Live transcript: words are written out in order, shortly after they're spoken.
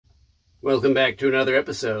Welcome back to another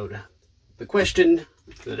episode. The question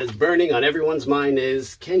that is burning on everyone's mind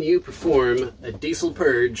is, can you perform a diesel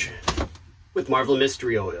purge with Marvel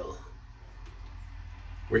Mystery Oil?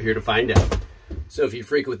 We're here to find out. So if you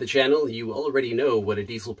frequent the channel, you already know what a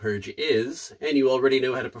diesel purge is, and you already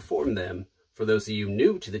know how to perform them. For those of you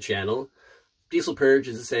new to the channel, diesel purge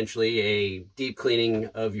is essentially a deep cleaning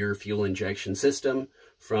of your fuel injection system,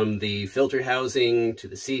 from the filter housing to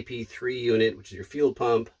the CP3 unit, which is your fuel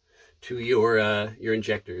pump, to your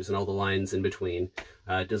injectors and all the lines in between.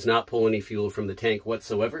 It does not pull any fuel from the tank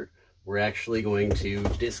whatsoever. We're actually going to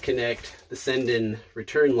disconnect the send-in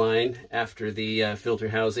return line after the filter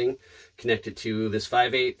housing, connect it to this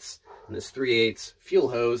 5/8 and this 3/8 fuel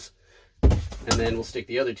hose, and then we'll stick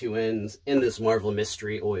the other two ends in this Marvel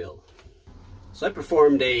Mystery Oil. So I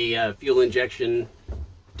performed a fuel injection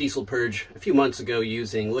diesel purge a few months ago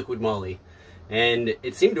using liquid moly, and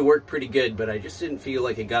it seemed to work pretty good, but I just didn't feel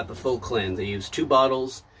like it got the full cleanse. I used 2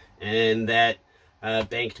 bottles, and that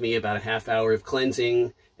banked me about a half hour of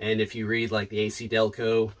cleansing. And if you read like the AC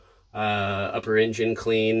Delco upper engine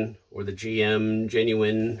clean or the GM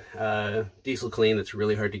genuine diesel clean, that's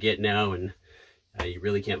really hard to get now, and you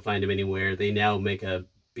really can't find them anywhere. They now make a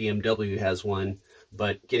BMW has one,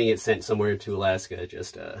 but getting it sent somewhere to Alaska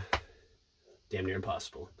just damn near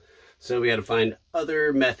impossible. So we had to find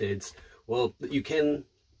other methods. Well, you can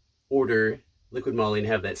order liquid moly and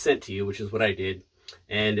have that sent to you, which is what I did,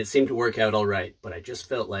 and it seemed to work out all right, but I just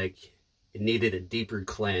felt like it needed a deeper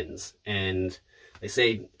cleanse, and they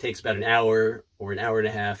say it takes about an hour or an hour and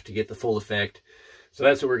a half to get the full effect. So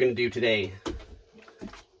that's what we're going to do today.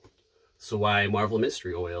 So why Marvel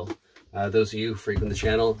Mystery Oil? Those of you who frequent the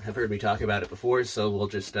channel have heard me talk about it before, so we'll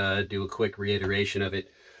just do a quick reiteration of it.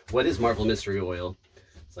 What is Marvel Mystery Oil?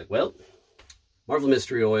 It's like, well, Marvel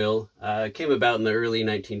Mystery Oil came about in the early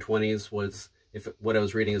 1920s, was, if what I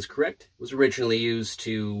was reading is correct, was originally used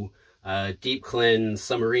to deep cleanse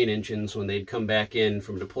submarine engines when they'd come back in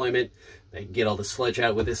from deployment. They'd get all the sludge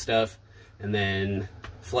out with this stuff, and then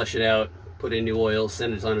flush it out, put in new oil,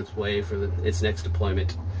 send it on its way for its next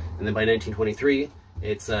deployment. And then by 1923,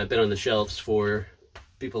 it's been on the shelves for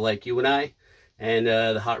people like you and I, and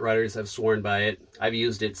the hot rodders have sworn by it. I've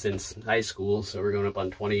used it since high school, so we're going up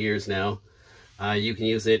on 20 years now. You can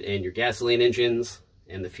use it in your gasoline engines,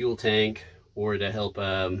 in the fuel tank, or to help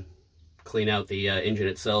clean out the engine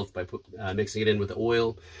itself by mixing it in with the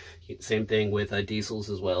oil. Same thing with diesels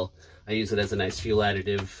as well. I use it as a nice fuel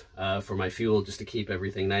additive for my fuel, just to keep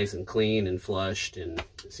everything nice and clean and flushed, and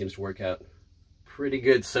it seems to work out pretty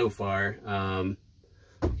good so far. I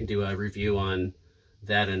can do a review on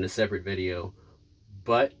that in a separate video.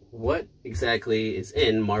 But what exactly is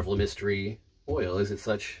in Marvel Mystery Oil? Is it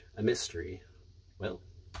such a mystery? Well,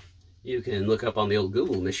 you can look up on the old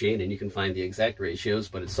Google machine and you can find the exact ratios,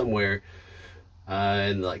 but it's somewhere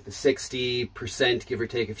in like the 60%, give or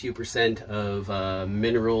take a few percent, of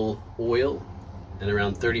mineral oil and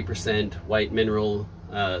around 30% white mineral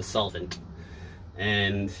solvent.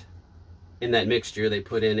 And in that mixture, they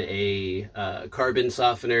put in a carbon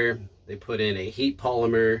softener, they put in a heat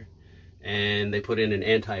polymer, and they put in an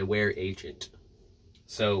anti-wear agent.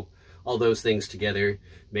 So all those things together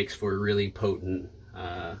makes for a really potent,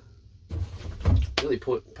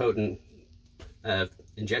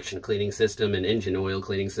 injection cleaning system and engine oil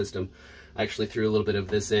cleaning system. I actually threw a little bit of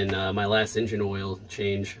this in my last engine oil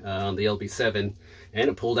change on the LB7, and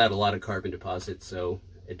it pulled out a lot of carbon deposits, so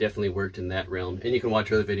it definitely worked in that realm. And you can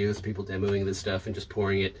watch other videos of people demoing this stuff and just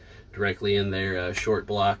pouring it directly in their short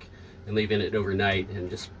block and leaving it overnight, and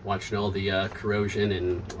just watching all the corrosion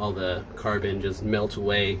and all the carbon just melt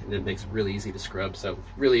away, and it makes it really easy to scrub. So it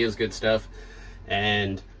really is good stuff.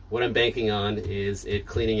 And what I'm banking on is it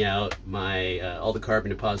cleaning out my all the carbon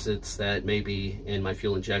deposits that may be in my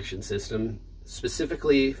fuel injection system.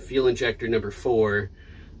 Specifically, fuel injector number 4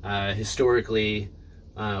 historically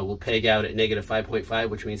will peg out at negative 5.5,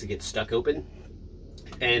 which means it gets stuck open,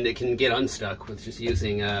 and it can get unstuck with just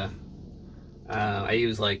using I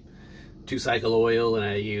use like 2-cycle oil, and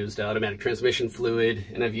I used automatic transmission fluid,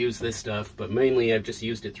 and I've used this stuff, but mainly I've just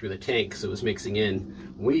used it through the tank, so it was mixing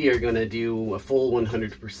in. We are going to do a full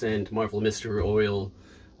 100% Marvel Mystery Oil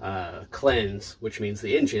cleanse, which means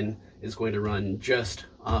the engine is going to run just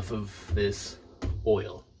off of this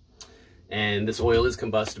oil. And this oil is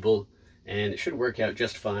combustible, and it should work out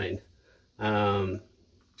just fine.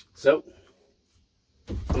 So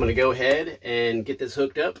I'm going to go ahead and get this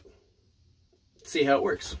hooked up, see how it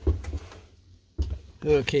works.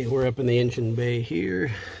 Okay, we're up in the engine bay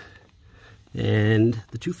here, and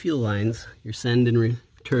the 2 fuel lines, your send and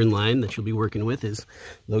return line that you'll be working with, is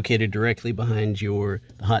located directly behind the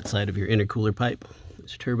hot side of your intercooler pipe.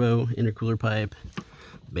 There's turbo, intercooler pipe,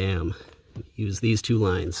 bam. Use these two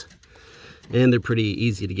lines. And they're pretty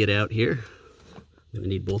easy to get out here. I'm gonna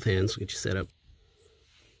need both hands to get you set up.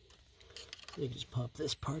 You can just pop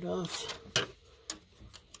this part off.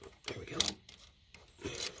 There we go.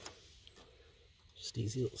 Just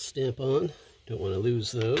easy little stamp on. Don't want to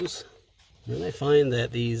lose those. And then I find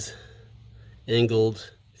that these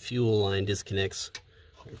angled fuel line disconnects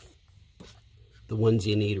are the ones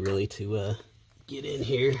you need really to get in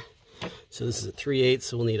here. So this is a 3/8,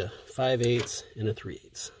 so we'll need a 5/8 and a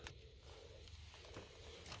 3/8.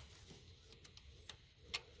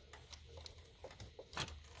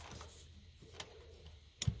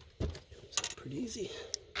 Pretty easy.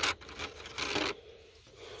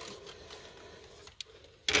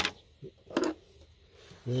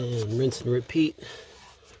 And rinse and repeat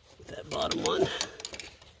with that bottom one.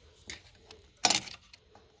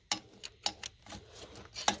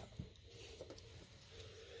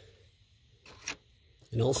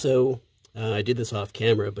 And also, I did this off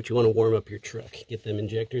camera, but you want to warm up your truck. Get them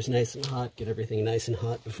injectors nice and hot, get everything nice and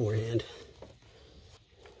hot beforehand.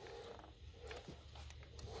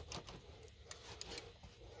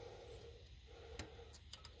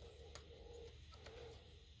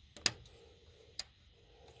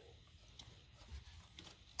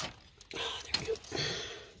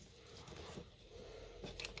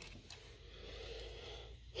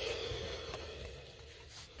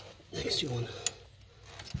 Next, you want to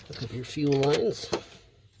hook up your fuel lines.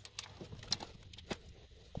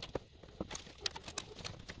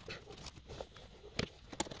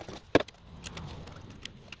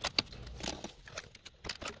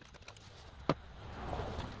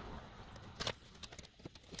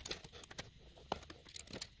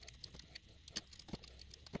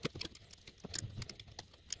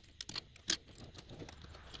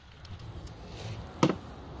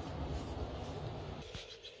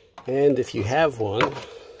 And if you have one,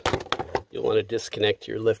 you'll want to disconnect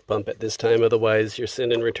your lift pump at this time, otherwise your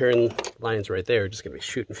send and return lines right there are just going to be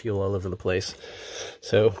shooting fuel all over the place.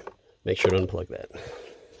 So make sure to unplug that.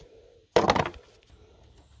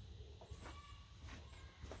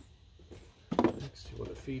 Next, you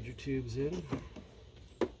want to feed your tubes in.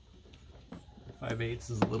 5/8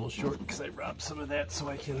 is a little short because I robbed some of that so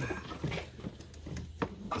I could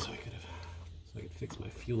fix my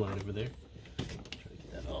fuel line over there.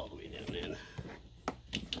 All the way down in.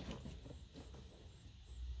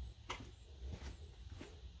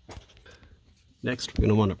 Next, we're going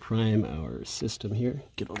to want to prime our system here,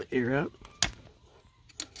 get all the air out.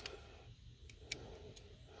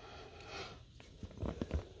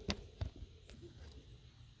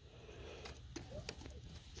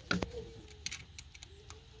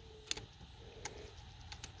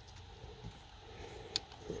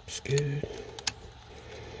 Looks good.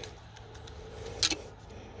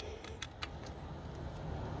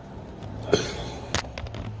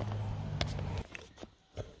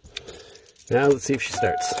 Now let's see if she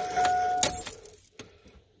starts.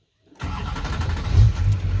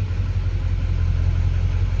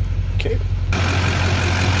 Okay.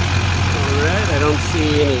 Alright, I don't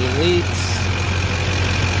see any leaks.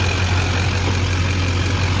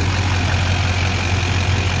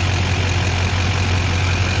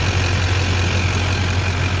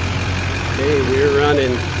 Okay, we're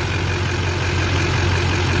running.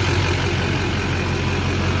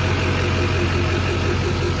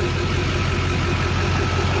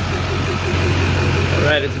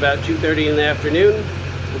 Alright, it's about 2:30 in the afternoon.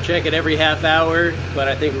 We'll check it every half hour, but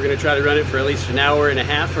I think we're going to try to run it for at least an hour and a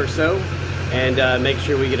half or so, and make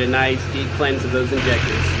sure we get a nice deep cleanse of those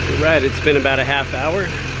injectors. Alright, it's been about a half hour.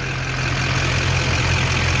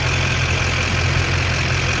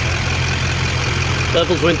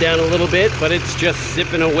 Levels went down a little bit, but it's just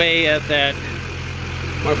sipping away at that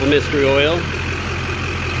Marvel Mystery Oil.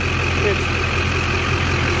 It's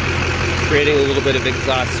creating a little bit of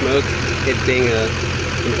exhaust smoke, it being an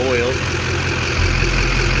oil.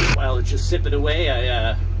 While it's just sipping away,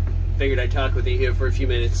 I figured I'd talk with you here for a few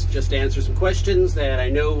minutes just to answer some questions that I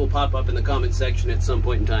know will pop up in the comment section at some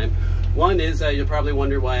point in time. One is you'll probably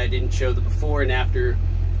wonder why I didn't show the before and after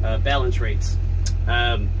balance rates.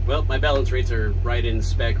 Well, my balance rates are right in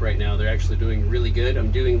spec right now. They're actually doing really good.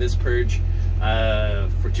 I'm doing this purge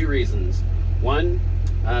for two reasons. One,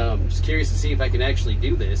 I'm just curious to see if I can actually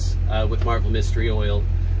do this with Marvel Mystery Oil.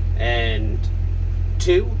 And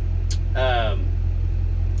two,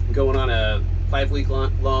 going on a 5-week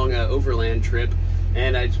long overland trip,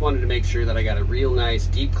 and I just wanted to make sure that I got a real nice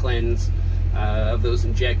deep cleanse of those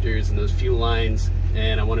injectors and those fuel lines,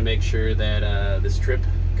 and I want to make sure that this trip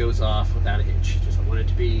goes off without a hitch. I want it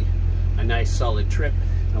to be a nice solid trip.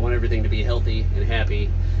 I want everything to be healthy and happy,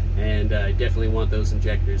 and I definitely want those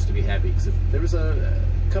injectors to be happy, because there was a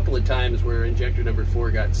couple of times where injector number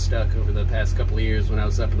 4 got stuck over the past couple of years when I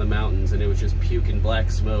was up in the mountains, and it was just puking black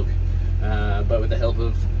smoke. But with the help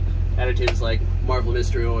of additives like Marvel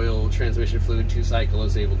Mystery Oil, transmission fluid, 2-cycle, I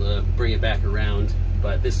was able to bring it back around.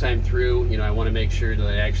 But this time through, you know, I want to make sure that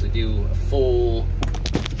I actually do a full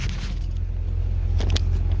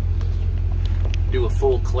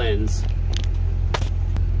cleanse.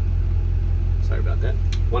 Sorry about that.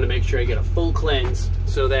 Want to make sure I get a full cleanse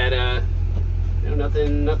so that you know,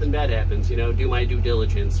 nothing bad happens. You know, do my due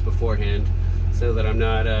diligence beforehand so that I'm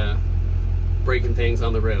not breaking things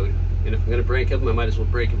on the road. And if I'm going to break them, I might as well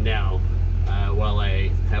break them now while I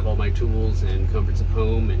have all my tools and comforts of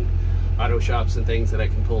home and auto shops and things that I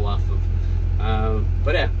can pull off of.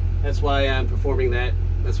 But yeah, that's why I'm performing that.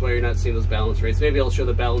 That's why you're not seeing those balance rates. Maybe I'll show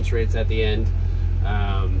the balance rates at the end.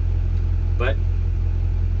 But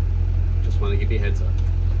just want to give you a heads up.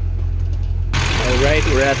 Alright,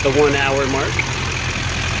 we're at the 1 hour mark.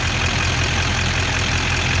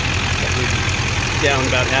 Down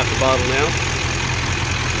about half the bottle now.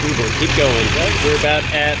 We're going to keep going. Right, we're about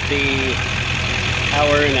at the 1.5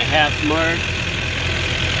 hour mark.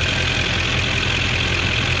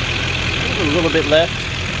 A little bit left.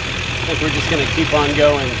 I think we're just going to keep on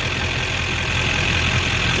going.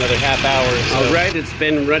 Another half hour or so. Alright, it's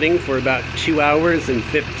been running for about 2 hours and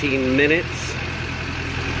 15 minutes.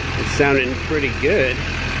 It's sounding pretty good. Go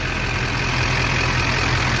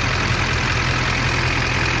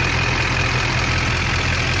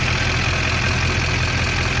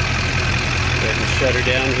ahead and shut her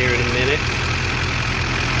down here in a minute.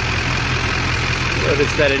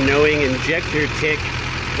 Notice that annoying injector tick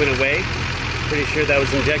went away. Pretty sure that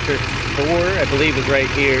was injector 4, I believe was right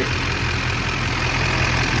here.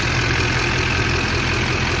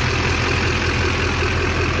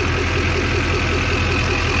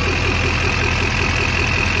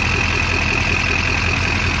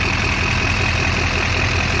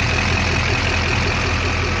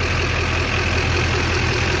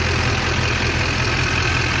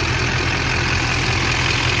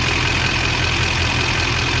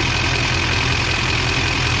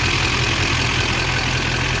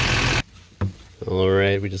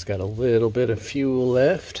 Alright, we just got a little bit of fuel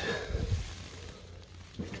left.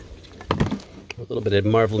 A little bit of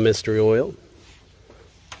Marvel Mystery Oil.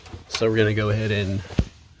 So we're going to go ahead and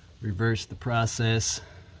reverse the process.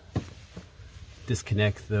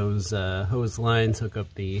 Disconnect those hose lines, hook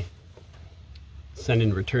up the send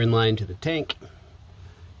and return line to the tank,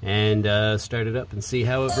 and start it up and see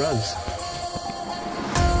how it runs.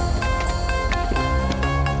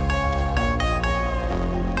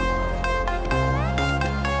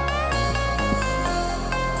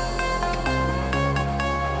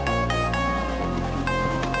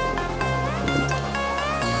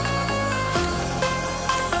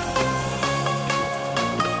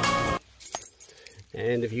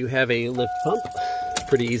 And if you have a lift pump, it's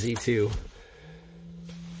pretty easy to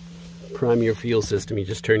prime your fuel system. You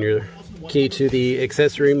just turn your key to the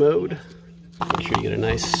accessory mode. Make sure you get a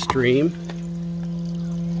nice stream.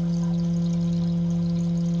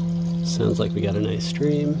 Sounds like we got a nice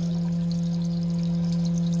stream.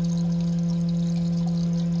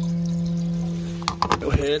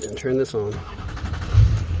 Go ahead and turn this on.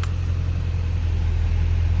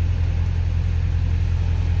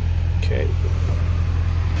 Okay.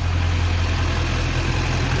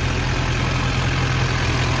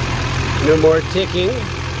 No more ticking.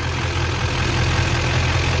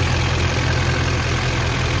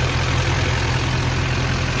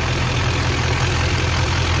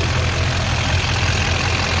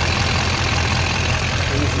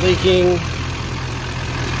 It's leaking.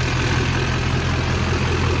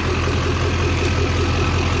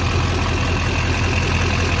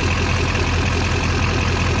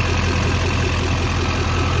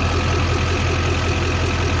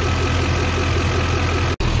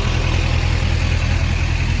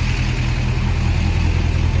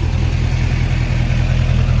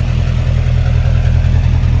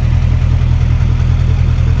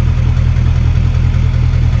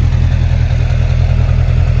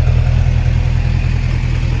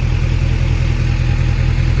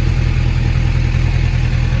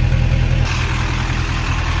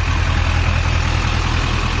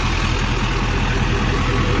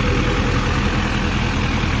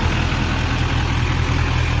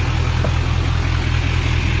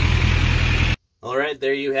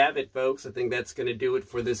 There you have it, folks. I think that's going to do it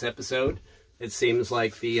for this episode. It seems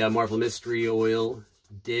like the Marvel Mystery Oil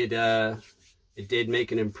did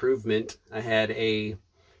make an improvement. I had a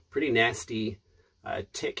pretty nasty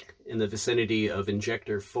tick in the vicinity of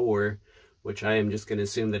injector 4, which I am just going to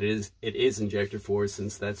assume that it is injector 4,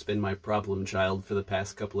 since that's been my problem child for the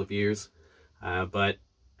past couple of years. But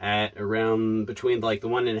at around between like the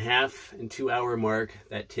 1.5 and 2 hour mark,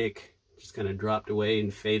 that tick just kind of dropped away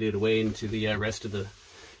and faded away into the rest of the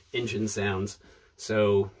engine sounds.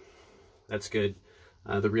 So that's good.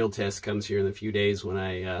 The real test comes here in a few days when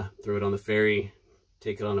I throw it on the ferry,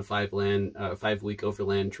 take it on a 5-week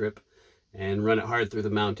overland trip, and run it hard through the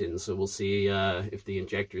mountains. So we'll see if the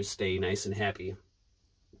injectors stay nice and happy.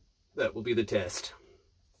 That will be the test.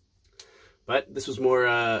 But this was more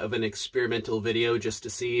of an experimental video just to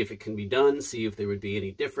see if it can be done, see if there would be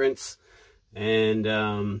any difference. And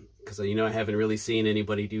because, you know, I haven't really seen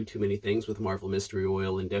anybody do too many things with Marvel Mystery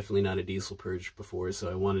Oil, and definitely not a diesel purge before, so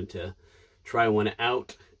I wanted to try one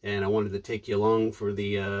out, and I wanted to take you along for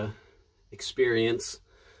the experience.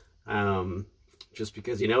 Just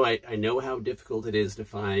because, you know, I know how difficult it is to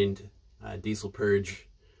find diesel purge,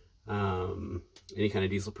 any kind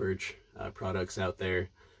of diesel purge products out there,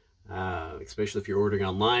 especially if you're ordering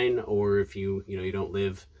online, or if you don't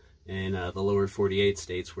live in the lower 48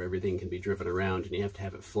 states where everything can be driven around and you have to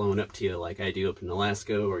have it flown up to you like I do up in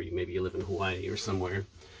Alaska, or maybe you live in Hawaii or somewhere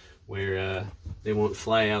where they won't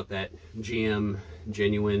fly out that GM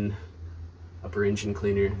genuine upper engine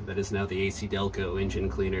cleaner that is now the AC Delco engine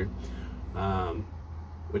cleaner,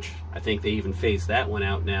 which I think they even phased that one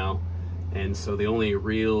out now. And so the only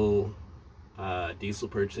real diesel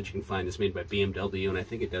purge that you can find is made by BMW, and I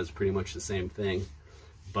think it does pretty much the same thing.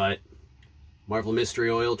 But Marvel Mystery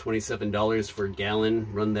Oil, $27 for a gallon.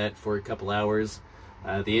 Run that for a couple hours.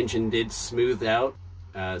 The engine did smooth out,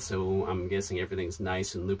 so I'm guessing everything's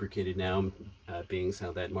nice and lubricated now, being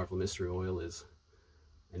how that Marvel Mystery Oil is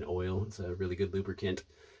an oil. It's a really good lubricant.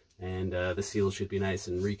 And the seal should be nice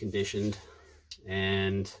and reconditioned.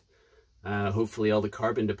 And hopefully all the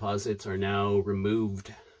carbon deposits are now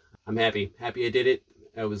removed. I'm happy I did it.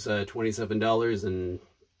 That was $27 and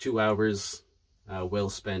 2 hours well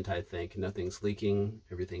spent, I think. Nothing's leaking,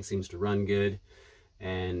 everything seems to run good,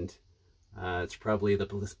 and it's probably the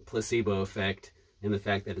placebo effect in the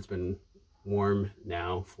fact that it's been warm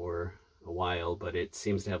now for a while, but it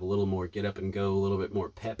seems to have a little more get up and go, a little bit more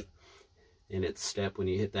pep in its step when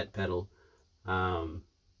you hit that pedal.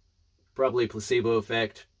 Probably placebo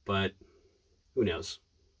effect, but who knows?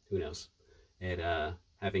 Who knows?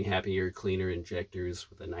 Having happier, cleaner injectors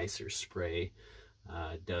with a nicer spray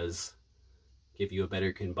does give you a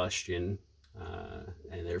better combustion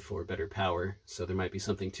and therefore better power. So there might be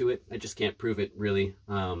something to it. I just can't prove it, really.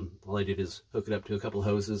 All I did is hook it up to a couple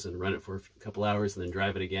hoses and run it for a couple hours and then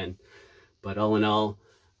drive it again. But all in all,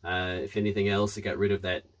 if anything else, it got rid of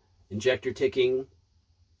that injector ticking.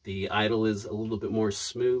 The idle is a little bit more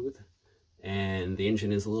smooth, and the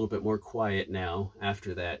engine is a little bit more quiet now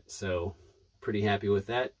after that. So pretty happy with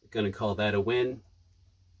that. Gonna call that a win.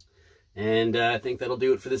 And I think that'll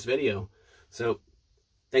do it for this video. So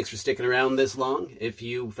thanks for sticking around this long. If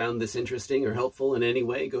you found this interesting or helpful in any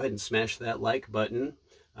way, go ahead and smash that like button.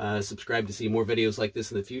 Subscribe to see more videos like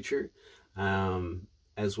this in the future,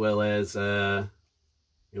 as well as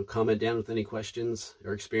comment down with any questions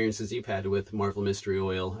or experiences you've had with Marvel Mystery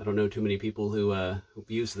Oil. I don't know too many people who've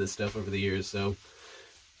used this stuff over the years, so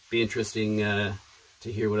be interesting to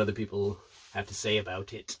hear what other people have to say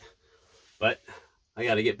about it. But I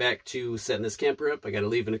got to get back to setting this camper up. I got to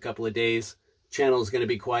leave in a couple of days. Channel is going to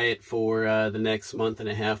be quiet for the next month and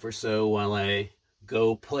a half or so while I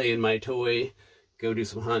go play in my toy, go do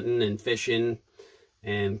some hunting and fishing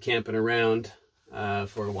and camping around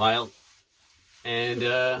for a while. And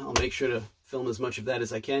I'll make sure to film as much of that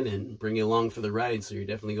as I can and bring you along for the ride. So you're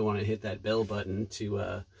definitely going to want to hit that bell button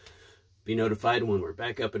to be notified when we're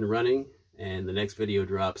back up and running and the next video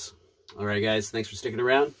drops. All right, guys, thanks for sticking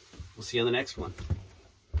around. We'll see you on the next one.